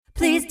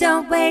Please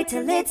don't wait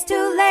till it's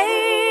too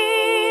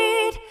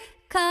late.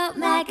 Call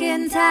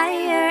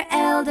McIntyre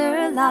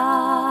Elder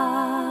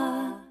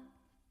Law.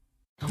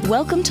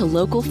 Welcome to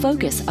Local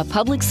Focus, a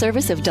public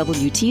service of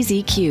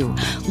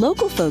WTZQ.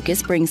 Local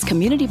Focus brings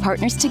community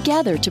partners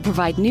together to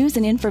provide news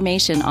and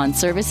information on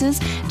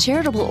services,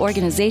 charitable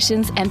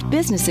organizations, and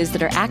businesses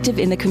that are active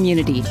in the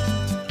community.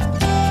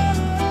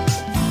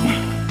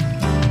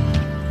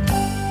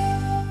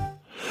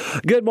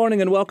 Good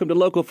morning and welcome to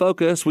Local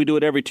Focus. We do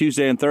it every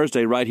Tuesday and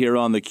Thursday right here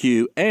on the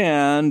Q.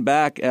 And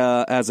back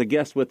as a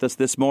guest with us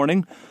this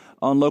morning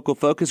on Local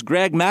Focus,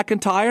 Greg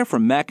McIntyre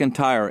from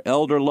McIntyre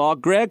Elder Law.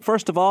 Greg,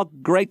 first of all,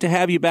 great to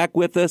have you back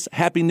with us.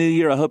 Happy New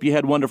Year. I hope you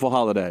had wonderful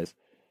holidays.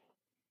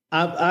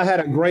 I had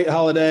a great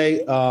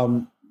holiday.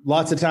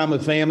 Lots of time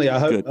with family. I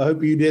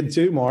hope you did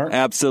too, Mark.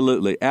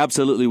 Absolutely.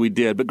 Absolutely we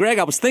did. But Greg,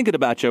 I was thinking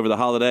about you over the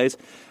holidays,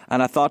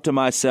 and I thought to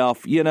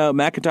myself,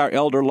 McIntyre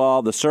Elder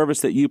Law, the service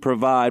that you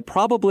provide,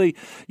 probably,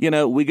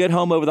 we get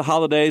home over the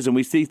holidays and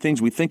we see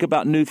things, we think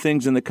about new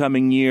things in the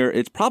coming year.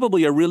 It's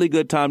probably a really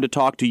good time to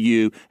talk to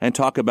you and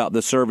talk about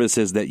the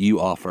services that you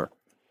offer.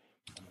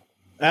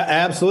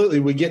 Absolutely.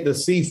 We get to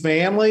see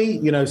family.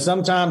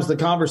 Sometimes the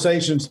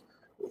conversations,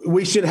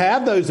 we should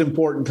have those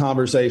important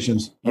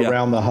conversations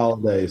around the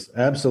holidays.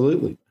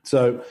 Absolutely.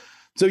 So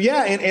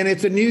yeah, and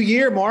it's a new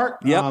year,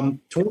 Mark.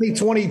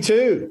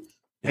 2022.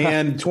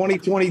 And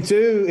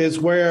 2022 is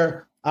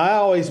where I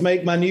always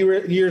make my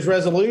New Year's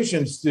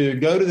resolutions to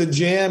go to the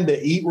gym, to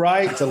eat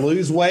right, to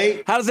lose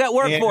weight. How does that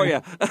work for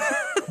you?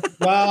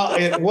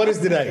 Well, what is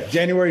today?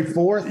 January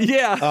 4th?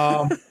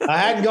 Yeah. I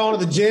hadn't gone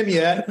to the gym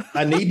yet.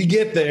 I need to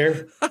get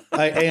there.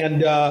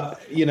 I'm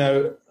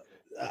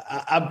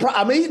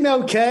eating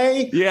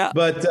okay. Yeah.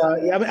 But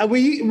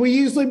we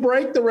usually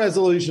break the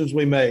resolutions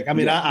we make.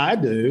 I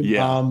do.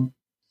 Yeah.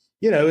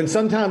 And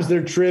sometimes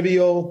they're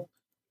trivial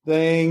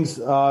things,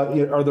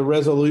 or the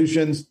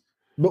resolutions.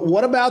 But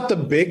what about the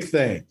big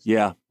things?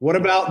 Yeah. What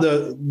about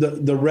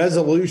the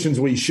resolutions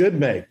we should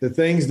make, the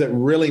things that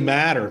really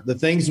matter, the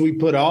things we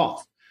put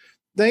off?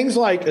 Things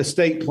like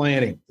estate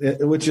planning,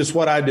 which is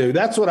what I do.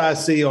 That's what I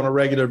see on a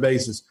regular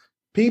basis.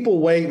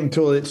 People wait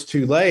until it's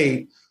too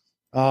late,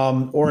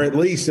 or at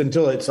least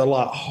until it's a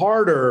lot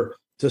harder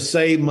to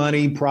save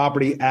money,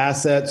 property,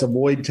 assets,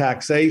 avoid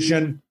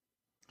taxation,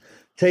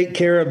 take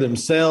care of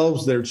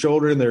themselves, their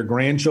children, their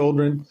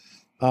grandchildren.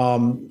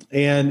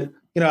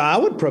 I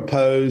would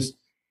propose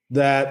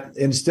that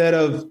instead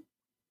of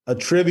a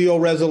trivial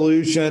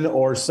resolution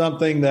or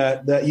something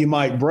that you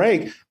might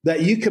break, that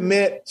you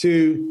commit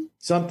to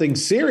something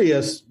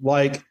serious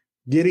like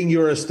getting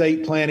your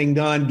estate planning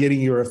done,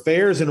 getting your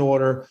affairs in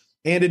order.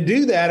 And to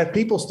do that, if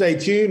people stay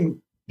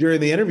tuned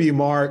during the interview,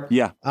 Mark,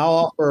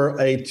 I'll offer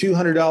a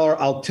 $200.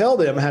 I'll tell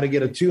them how to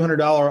get a $200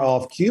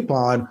 off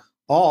coupon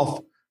off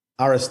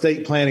our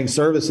estate planning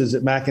services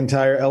at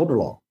McIntyre Elder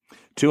Law.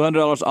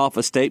 $200 off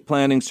estate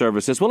planning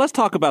services. Well, let's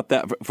talk about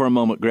that for a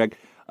moment, Greg.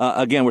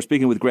 Again, we're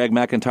speaking with Greg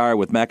McIntyre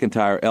with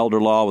McIntyre Elder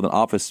Law with an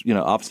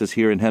offices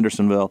here in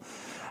Hendersonville.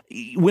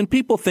 When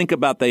people think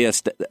about the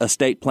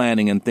estate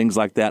planning and things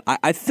like that,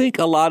 I think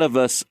a lot of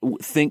us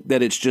think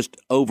that it's just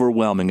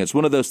overwhelming. It's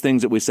one of those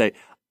things that we say,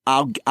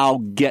 I'll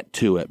get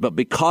to it. But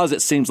because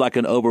it seems like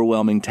an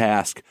overwhelming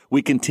task,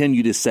 we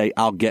continue to say,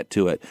 I'll get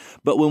to it.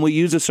 But when we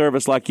use a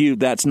service like you,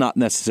 that's not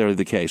necessarily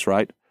the case,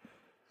 right?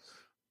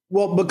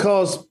 Well,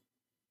 because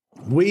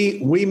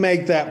we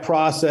make that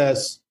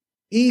process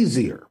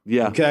easier.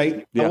 Yeah.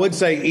 Okay. Yeah. I would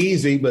say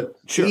easy, but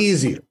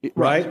easier.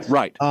 Right.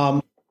 Right.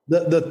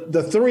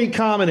 The three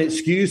common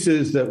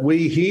excuses that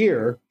we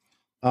hear,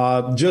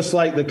 just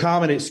like the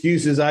common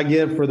excuses I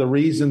give for the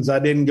reasons I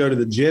didn't go to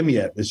the gym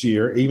yet this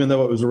year, even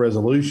though it was a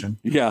resolution.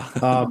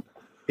 Yeah.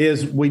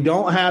 Is we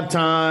don't have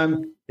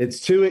time, it's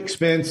too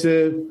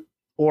expensive,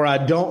 or I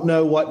don't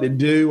know what to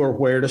do or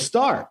where to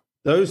start.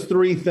 Those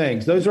three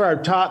things. Those are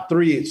our top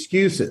three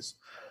excuses.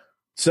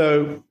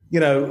 So,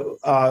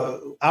 I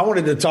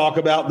wanted to talk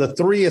about the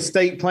three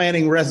estate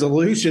planning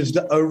resolutions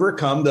to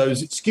overcome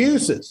those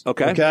excuses.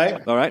 Okay.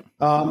 All right.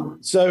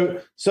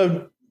 So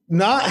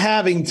not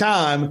having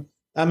time,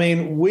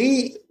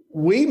 we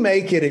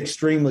make it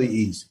extremely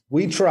easy.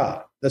 We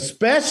try,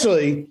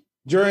 especially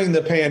during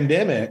the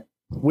pandemic.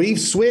 We've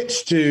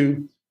switched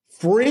to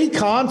free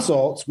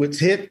consults, which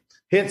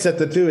hits at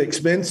the too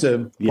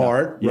expensive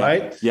part,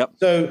 right? Yep.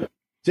 So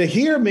to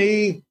hear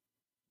me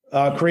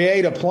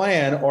create a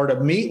plan or to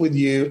meet with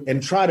you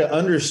and try to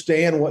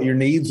understand what your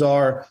needs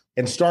are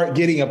and start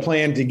getting a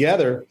plan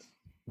together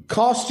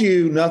costs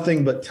you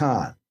nothing but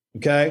time.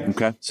 Okay.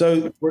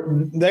 So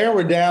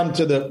we're down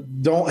to the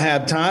don't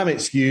have time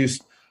excuse.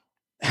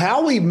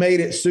 How we've made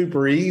it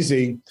super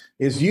easy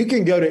is you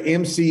can go to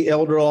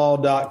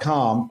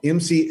mcelderlaw.com,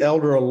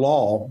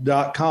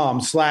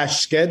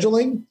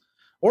 mcelderlaw.com/scheduling,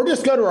 or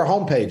just go to our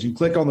homepage and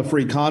click on the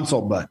free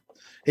consult button.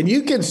 And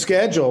you can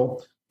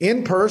schedule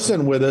in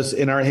person with us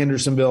in our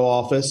Hendersonville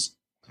office,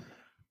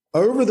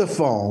 over the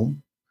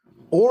phone,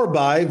 or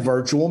by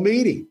virtual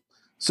meeting.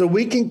 So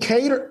we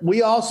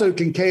also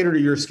can cater to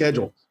your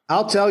schedule.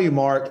 I'll tell you,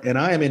 Mark, and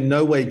I am in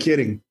no way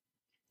kidding.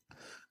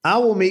 I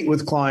will meet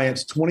with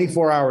clients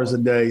 24 hours a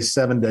day,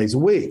 7 days a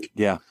week.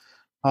 Yeah.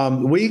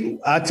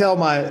 I tell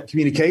my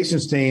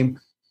communications team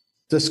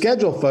to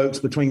schedule folks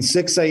between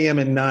 6 a.m.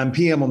 and 9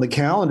 p.m. on the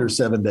calendar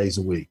 7 days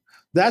a week.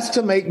 That's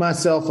to make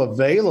myself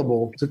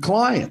available to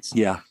clients.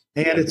 Yeah.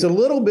 And it's a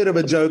little bit of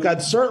a joke.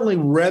 I'd certainly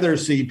rather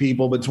see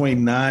people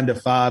between 9 to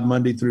 5,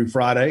 Monday through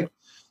Friday.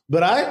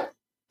 But I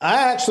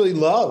actually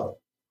love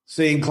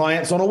seeing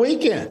clients on a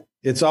weekend.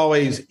 It's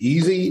always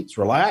easy. It's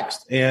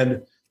relaxed.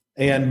 And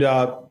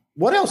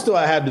what else do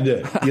I have to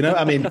do?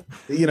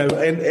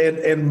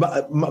 And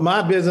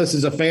my business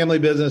is a family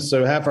business.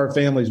 So half our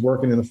family's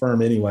working in the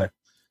firm anyway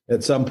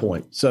at some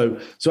point. So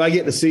I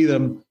get to see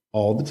them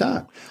all the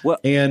time. Well,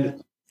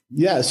 and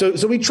yeah, so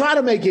we try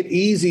to make it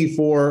easy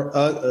for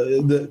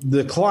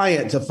the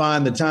client to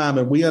find the time,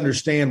 and we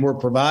understand we're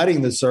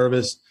providing the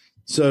service.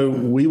 So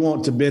we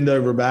want to bend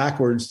over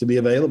backwards to be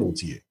available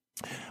to you.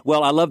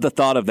 Well, I love the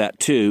thought of that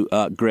too,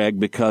 Greg,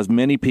 because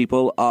many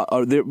people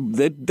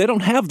they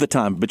don't have the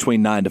time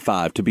between 9 to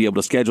 5 to be able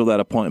to schedule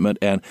that appointment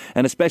and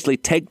especially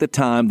take the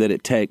time that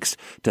it takes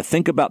to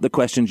think about the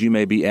questions you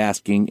may be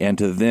asking and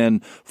to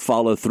then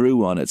follow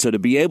through on it. So to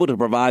be able to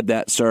provide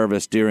that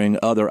service during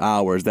other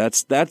hours,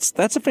 that's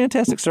a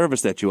fantastic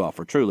service that you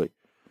offer, truly.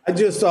 I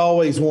just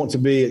always want to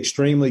be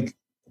extremely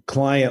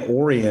client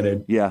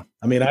oriented. Yeah.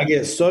 I mean, I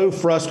get so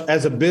frustrated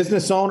as a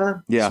business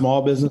owner,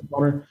 small business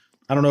owner.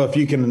 I don't know if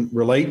you can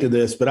relate to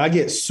this, but I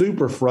get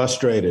super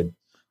frustrated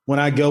when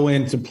I go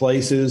into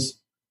places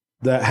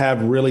that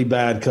have really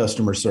bad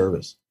customer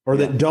service or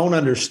that don't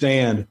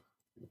understand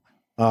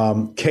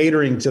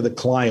catering to the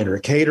client or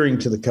catering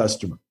to the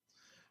customer.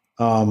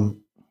 I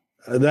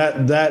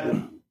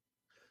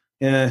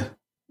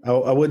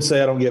would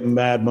say I don't get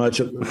mad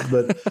much,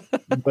 but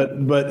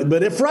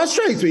it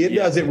frustrates me. It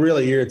does. It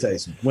really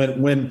irritates me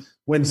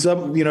when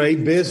some, a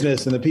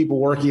business and the people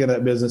working in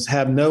that business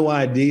have no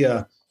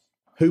idea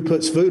who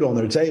puts food on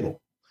their table.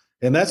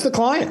 And that's the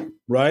client,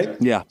 right?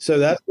 Yeah. So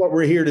that's what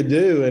we're here to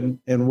do.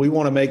 And we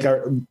want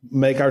to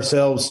make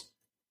ourselves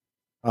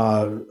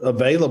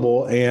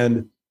available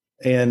and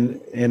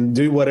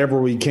do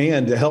whatever we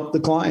can to help the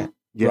client.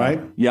 Yeah.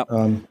 Right. Yep.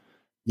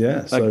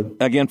 So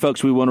again,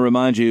 folks, we want to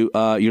remind you,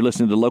 you're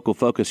listening to Local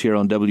Focus here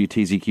on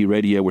WTZQ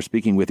Radio. We're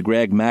speaking with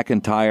Greg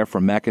McIntyre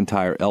from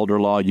McIntyre Elder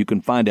Law. You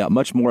can find out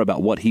much more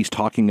about what he's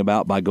talking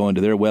about by going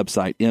to their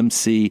website,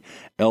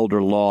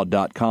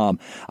 mcelderlaw.com.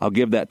 I'll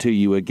give that to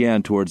you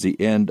again towards the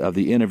end of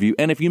the interview.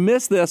 And if you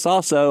missed this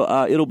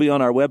also, it'll be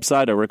on our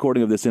website. A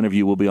recording of this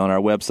interview will be on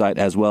our website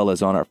as well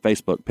as on our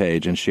Facebook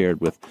page and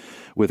shared with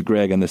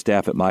Greg and the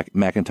staff at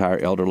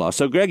McIntyre Elder Law.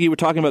 So, Greg, you were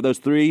talking about those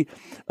 3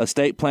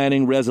 estate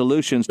planning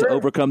resolutions to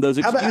overcome those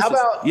excuses.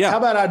 How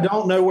about I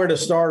don't know where to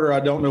start or I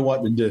don't know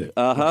what to do?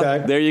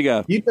 Okay? There you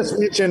go. You just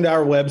mentioned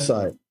our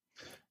website.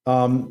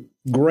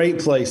 Great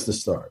place to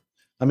start.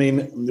 I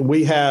mean,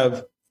 we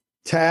have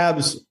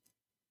tabs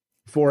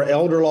for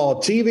Elder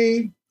Law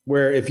TV,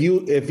 where if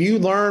you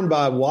learn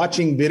by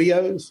watching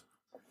videos,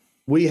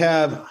 we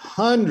have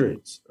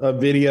hundreds of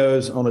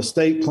videos on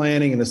estate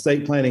planning and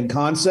estate planning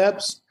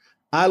concepts.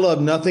 I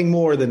love nothing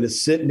more than to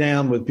sit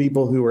down with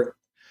people who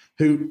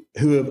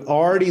have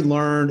already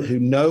learned, who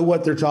know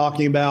what they're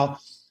talking about,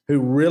 who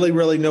really,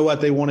 really know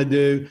what they want to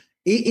do.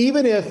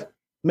 Even if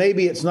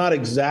maybe it's not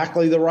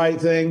exactly the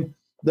right thing,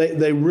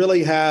 they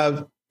really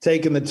have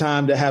taken the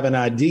time to have an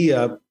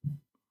idea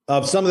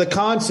of some of the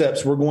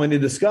concepts we're going to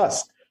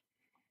discuss.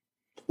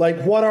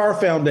 Like, what are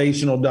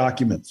foundational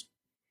documents?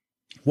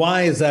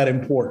 Why is that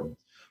important?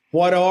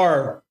 What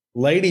are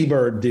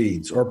ladybird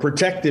deeds or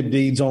protective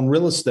deeds on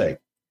real estate?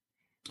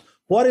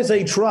 What is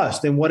a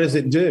trust and what does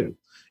it do?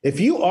 If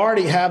you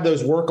already have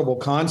those workable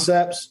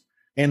concepts,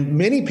 and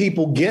many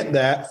people get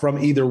that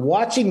from either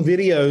watching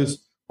videos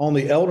on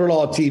the Elder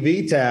Law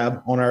TV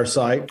tab on our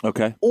site,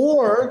 okay,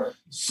 or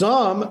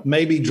some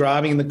may be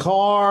driving the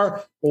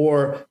car,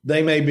 or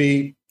they may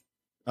be,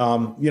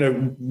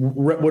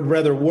 would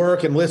rather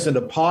work and listen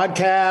to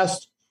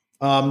podcasts.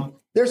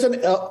 There's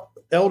an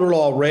Elder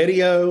Law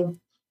Radio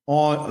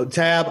on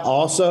tab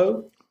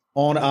also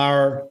on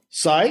our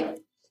site,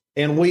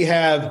 and we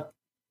have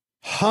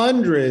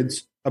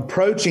hundreds,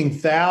 approaching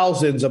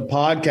thousands of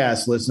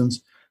podcast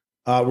listens.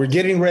 We're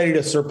getting ready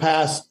to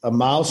surpass a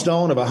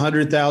milestone of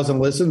 100,000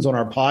 listens on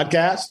our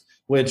podcast,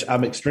 which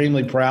I'm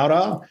extremely proud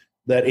of,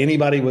 that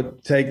anybody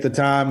would take the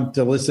time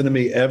to listen to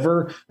me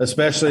ever,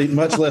 especially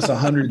much less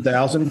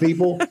 100,000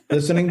 people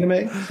listening to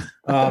me.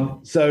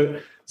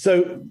 So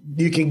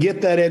you can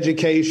get that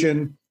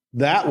education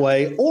that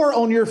way, or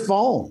on your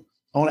phone,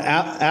 on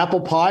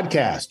Apple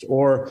Podcast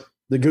or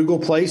the Google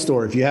Play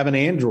Store if you have an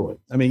Android.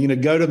 I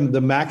mean, go to the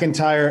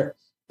McIntyre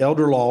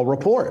Elder Law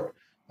Report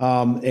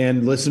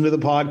and listen to the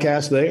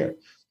podcast there.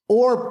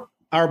 Or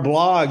our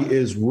blog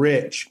is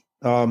rich.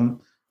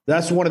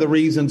 That's one of the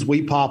reasons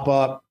we pop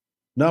up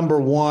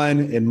number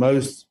 1 in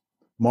most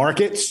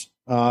markets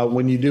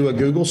when you do a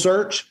Google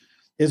search,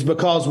 is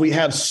because we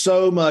have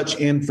so much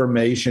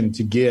information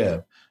to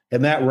give,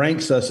 and that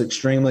ranks us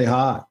extremely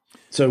high.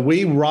 So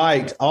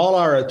all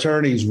our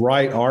attorneys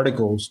write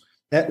articles,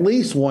 at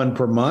least 1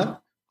 per month,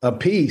 a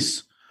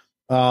piece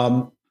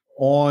on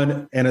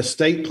an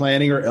estate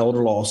planning or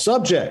elder law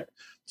subject.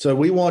 So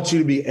we want you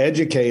to be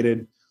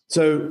educated.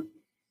 So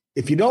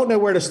if you don't know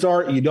where to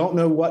start, you don't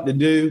know what to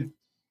do,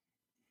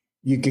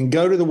 you can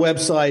go to the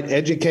website,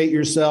 educate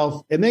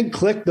yourself, and then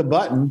click the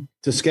button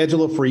to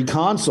schedule a free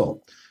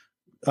consult.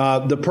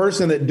 The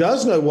person that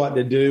does know what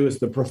to do is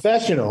the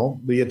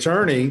professional, the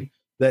attorney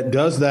that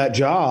does that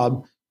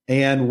job.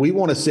 And we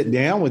want to sit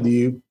down with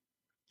you,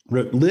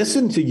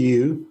 listen to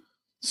you,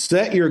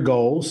 set your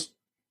goals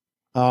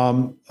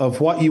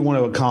of what you want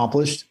to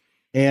accomplish,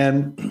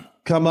 and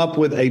come up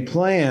with a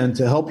plan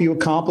to help you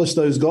accomplish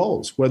those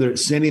goals, whether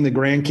it's sending the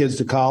grandkids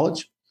to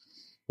college,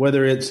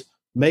 whether it's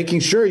making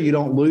sure you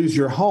don't lose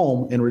your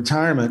home in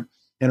retirement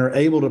and are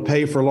able to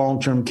pay for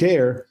long-term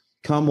care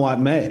come what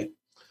may.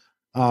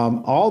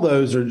 All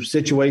those are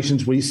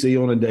situations we see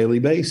on a daily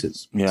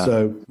basis. Yeah.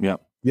 So,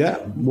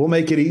 we'll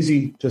make it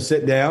easy to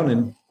sit down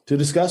and to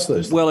discuss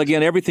those things. Well,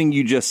 again, everything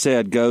you just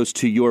said goes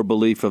to your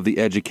belief of the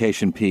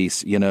education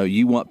piece. You know,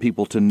 you want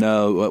people to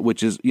know,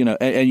 which is, you know,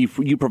 and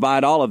you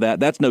provide all of that.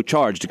 That's no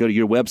charge to go to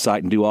your website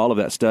and do all of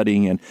that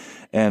studying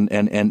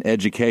and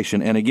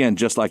education. And again,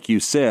 just like you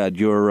said,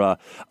 your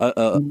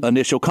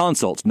initial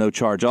consults, no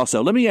charge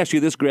also. Let me ask you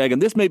this, Greg,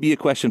 and this may be a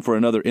question for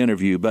another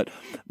interview, but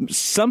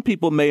some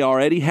people may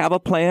already have a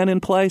plan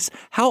in place.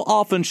 How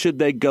often should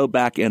they go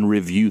back and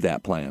review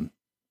that plan?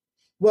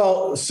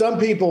 Well, some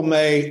people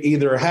may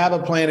either have a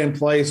plan in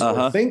place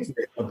or think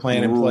they have a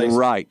plan in place.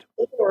 Right.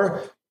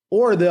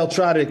 Or they'll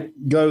try to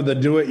go the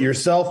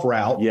do-it-yourself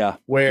route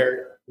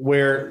where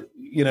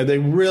you know, they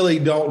really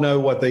don't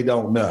know what they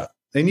don't know.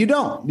 And you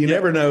don't. You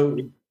never know,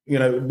 you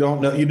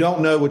don't know. You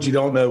don't know what you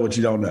don't know what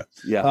you don't know.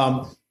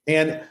 Yeah.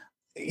 And,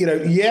 you know,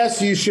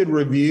 yes, you should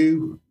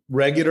review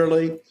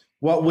regularly.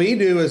 What we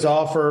do is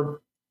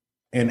offer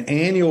an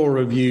annual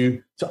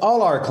review to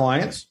all our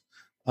clients.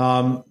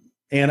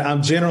 And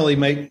I'm generally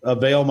make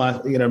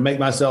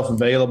myself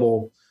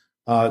available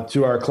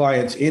to our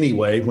clients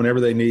anyway,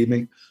 whenever they need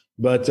me.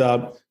 But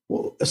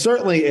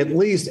certainly, at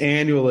least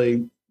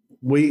annually,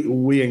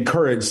 we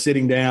encourage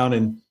sitting down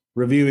and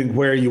reviewing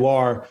where you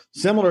are,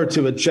 similar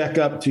to a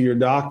checkup to your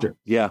doctor.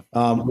 Yeah.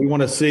 We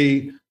want to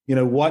see, you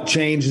know, what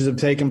changes have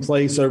taken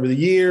place over the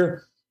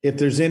year. If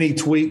there's any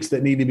tweaks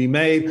that need to be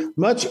made,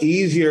 much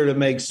easier to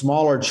make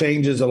smaller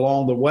changes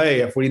along the way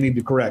if we need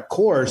to correct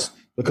course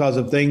because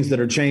of things that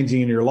are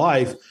changing in your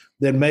life,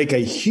 then make a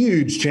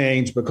huge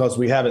change because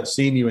we haven't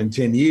seen you in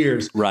 10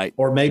 years. Right.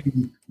 Or maybe,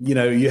 you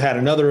know, you had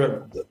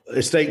another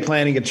estate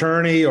planning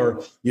attorney,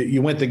 or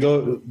you went to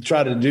go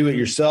try to do it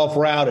yourself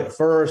route at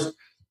first.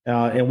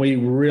 And we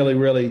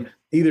really,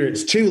 either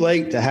it's too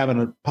late to having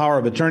a power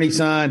of attorney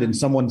signed and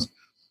someone's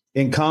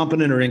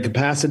incompetent or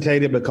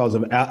incapacitated because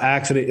of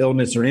accident,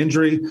 illness, or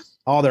injury.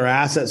 All their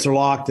assets are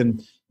locked,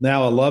 and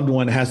now a loved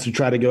one has to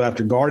try to go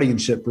after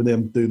guardianship for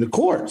them through the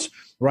courts.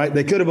 Right?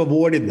 They could have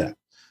avoided that.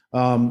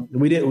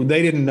 They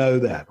didn't know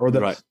that, or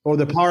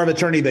the power of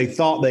attorney they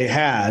thought they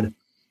had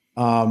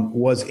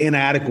was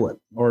inadequate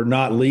or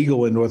not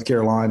legal in North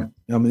Carolina.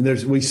 I mean,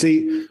 we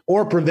see,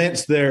 or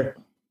prevents the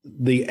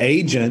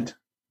agent,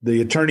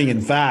 the attorney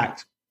in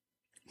fact,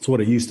 that's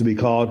what it used to be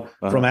called,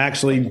 from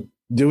actually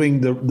doing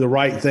the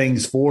right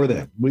things for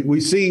them. We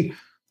see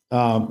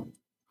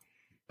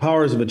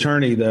powers of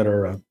attorney that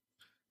are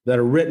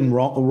written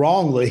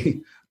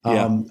wrongly.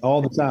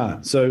 All the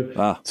time. So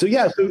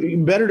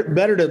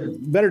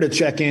better to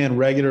check in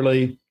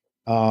regularly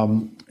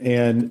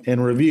and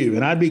review.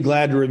 And I'd be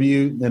glad to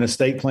review an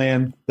estate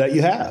plan that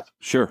you have.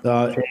 Sure.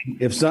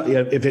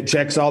 If it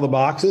checks all the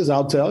boxes,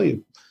 I'll tell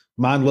you,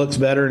 mine looks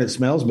better and it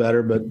smells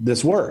better, but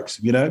this works,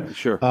 you know?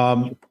 Sure.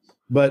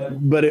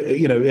 But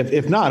you know,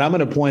 if not, I'm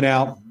going to point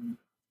out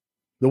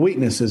the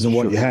weaknesses in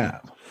what you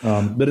have.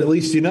 But at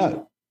least you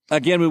know.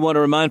 Again, we want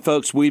to remind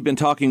folks, we've been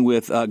talking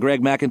with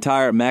Greg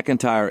McIntyre,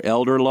 McIntyre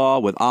Elder Law,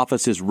 with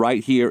offices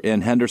right here in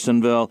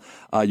Hendersonville.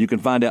 You can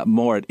find out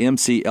more at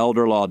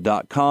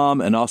mcelderlaw.com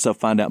and also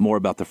find out more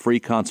about the free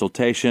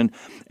consultation.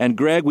 And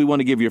Greg, we want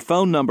to give your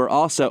phone number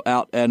also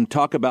out and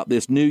talk about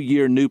this New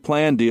Year, New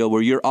Plan deal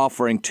where you're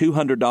offering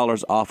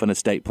 $200 off an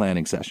estate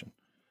planning session.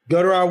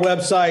 Go to our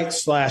website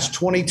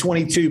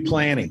 /2022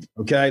 planning.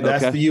 Okay.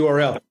 That's the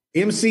URL.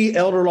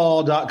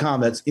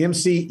 mcelderlaw.com. That's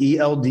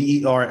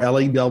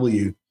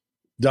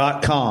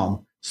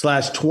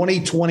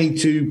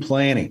mcelderlaw.com/2022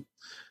 planning.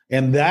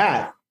 And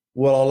that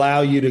will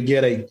allow you to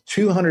get a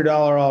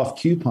 $200 off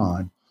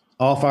coupon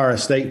off our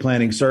estate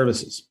planning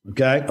services.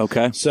 Okay.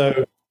 Okay.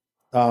 So,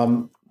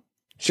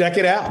 check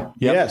it out.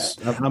 Yep. Yes.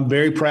 I'm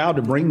very proud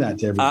to bring that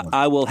to everyone.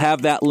 I will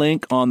have that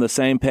link on the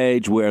same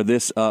page where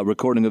this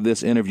recording of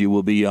this interview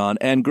will be on.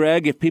 And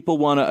Greg, if people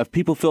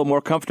feel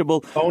more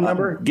comfortable, phone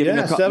number,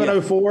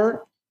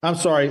 704, I'm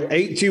sorry,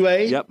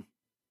 828. Yep.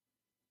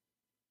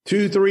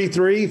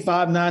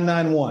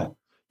 233-5991.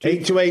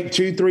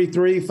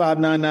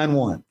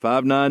 828-233-5991.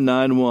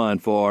 5991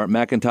 for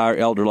McIntyre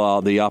Elder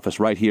Law, the office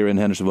right here in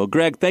Hendersonville.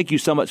 Greg, thank you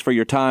so much for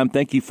your time.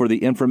 Thank you for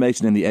the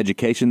information and the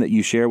education that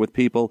you share with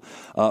people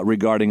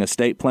regarding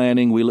estate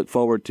planning. We look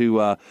forward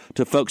to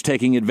folks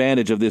taking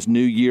advantage of this New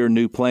Year,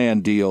 New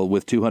Plan deal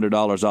with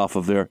 $200 off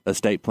of their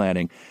estate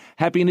planning.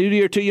 Happy New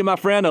Year to you, my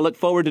friend. I look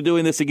forward to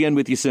doing this again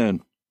with you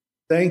soon.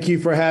 Thank you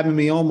for having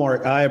me on,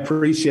 Mark. I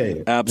appreciate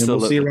it. Absolutely.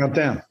 And we'll see you around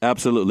town.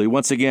 Absolutely.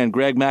 Once again,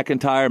 Greg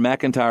McIntyre,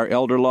 McIntyre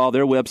Elder Law.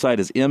 Their website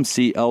is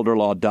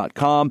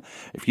mcelderlaw.com.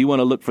 If you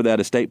want to look for that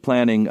estate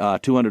planning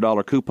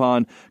 $200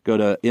 coupon, go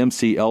to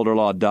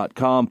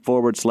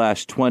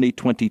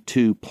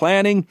mcelderlaw.com/2022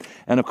 planning.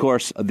 And, of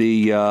course,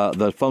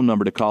 the phone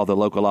number to call the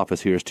local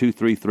office here is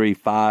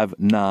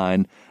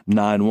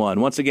 233-5991.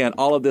 Once again,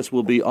 all of this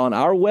will be on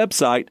our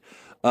website.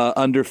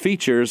 Under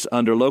features,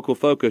 under Local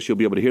Focus, you'll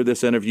be able to hear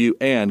this interview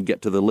and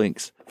get to the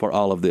links for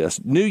all of this.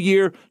 New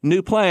year,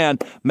 new plan.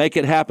 Make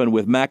it happen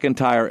with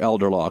McIntyre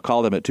Elder Law.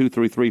 Call them at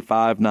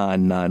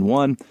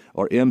 233-5991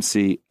 or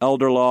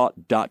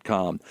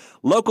mcelderlaw.com.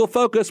 Local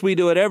Focus, we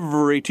do it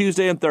every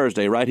Tuesday and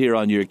Thursday right here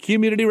on your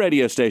community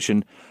radio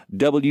station,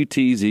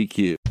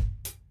 WTZQ.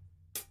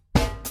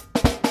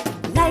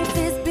 Life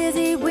is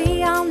busy,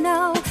 we all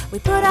know. We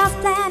put off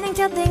planning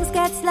till things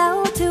get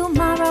slow.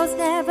 Tomorrow's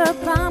never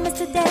promised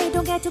today.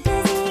 Don't get too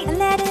busy and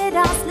let it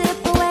all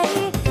slip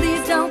away.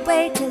 Please don't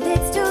wait till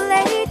it's too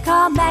late.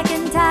 Call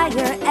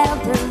McIntyre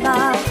Elder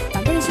Law.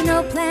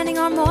 Foundational planning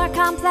or more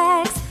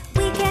complex.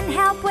 We can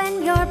help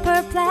when you're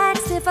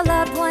perplexed. If a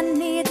loved one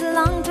needs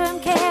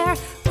long-term care,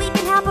 we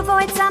can help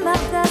avoid some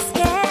of the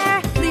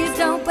scare. Please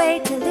don't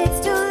wait till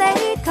it's too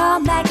late. Call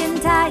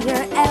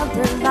McIntyre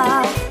Elder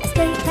Law.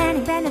 Estate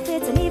planning,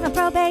 benefits, and even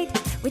probate.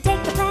 We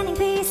take the planning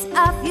piece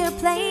off your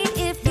plate.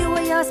 If you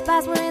or your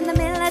spouse were in the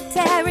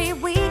military,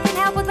 we can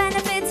help with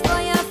benefits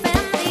for your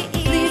family.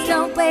 Please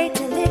don't wait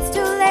till it's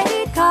too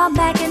late. Call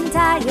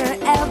McIntyre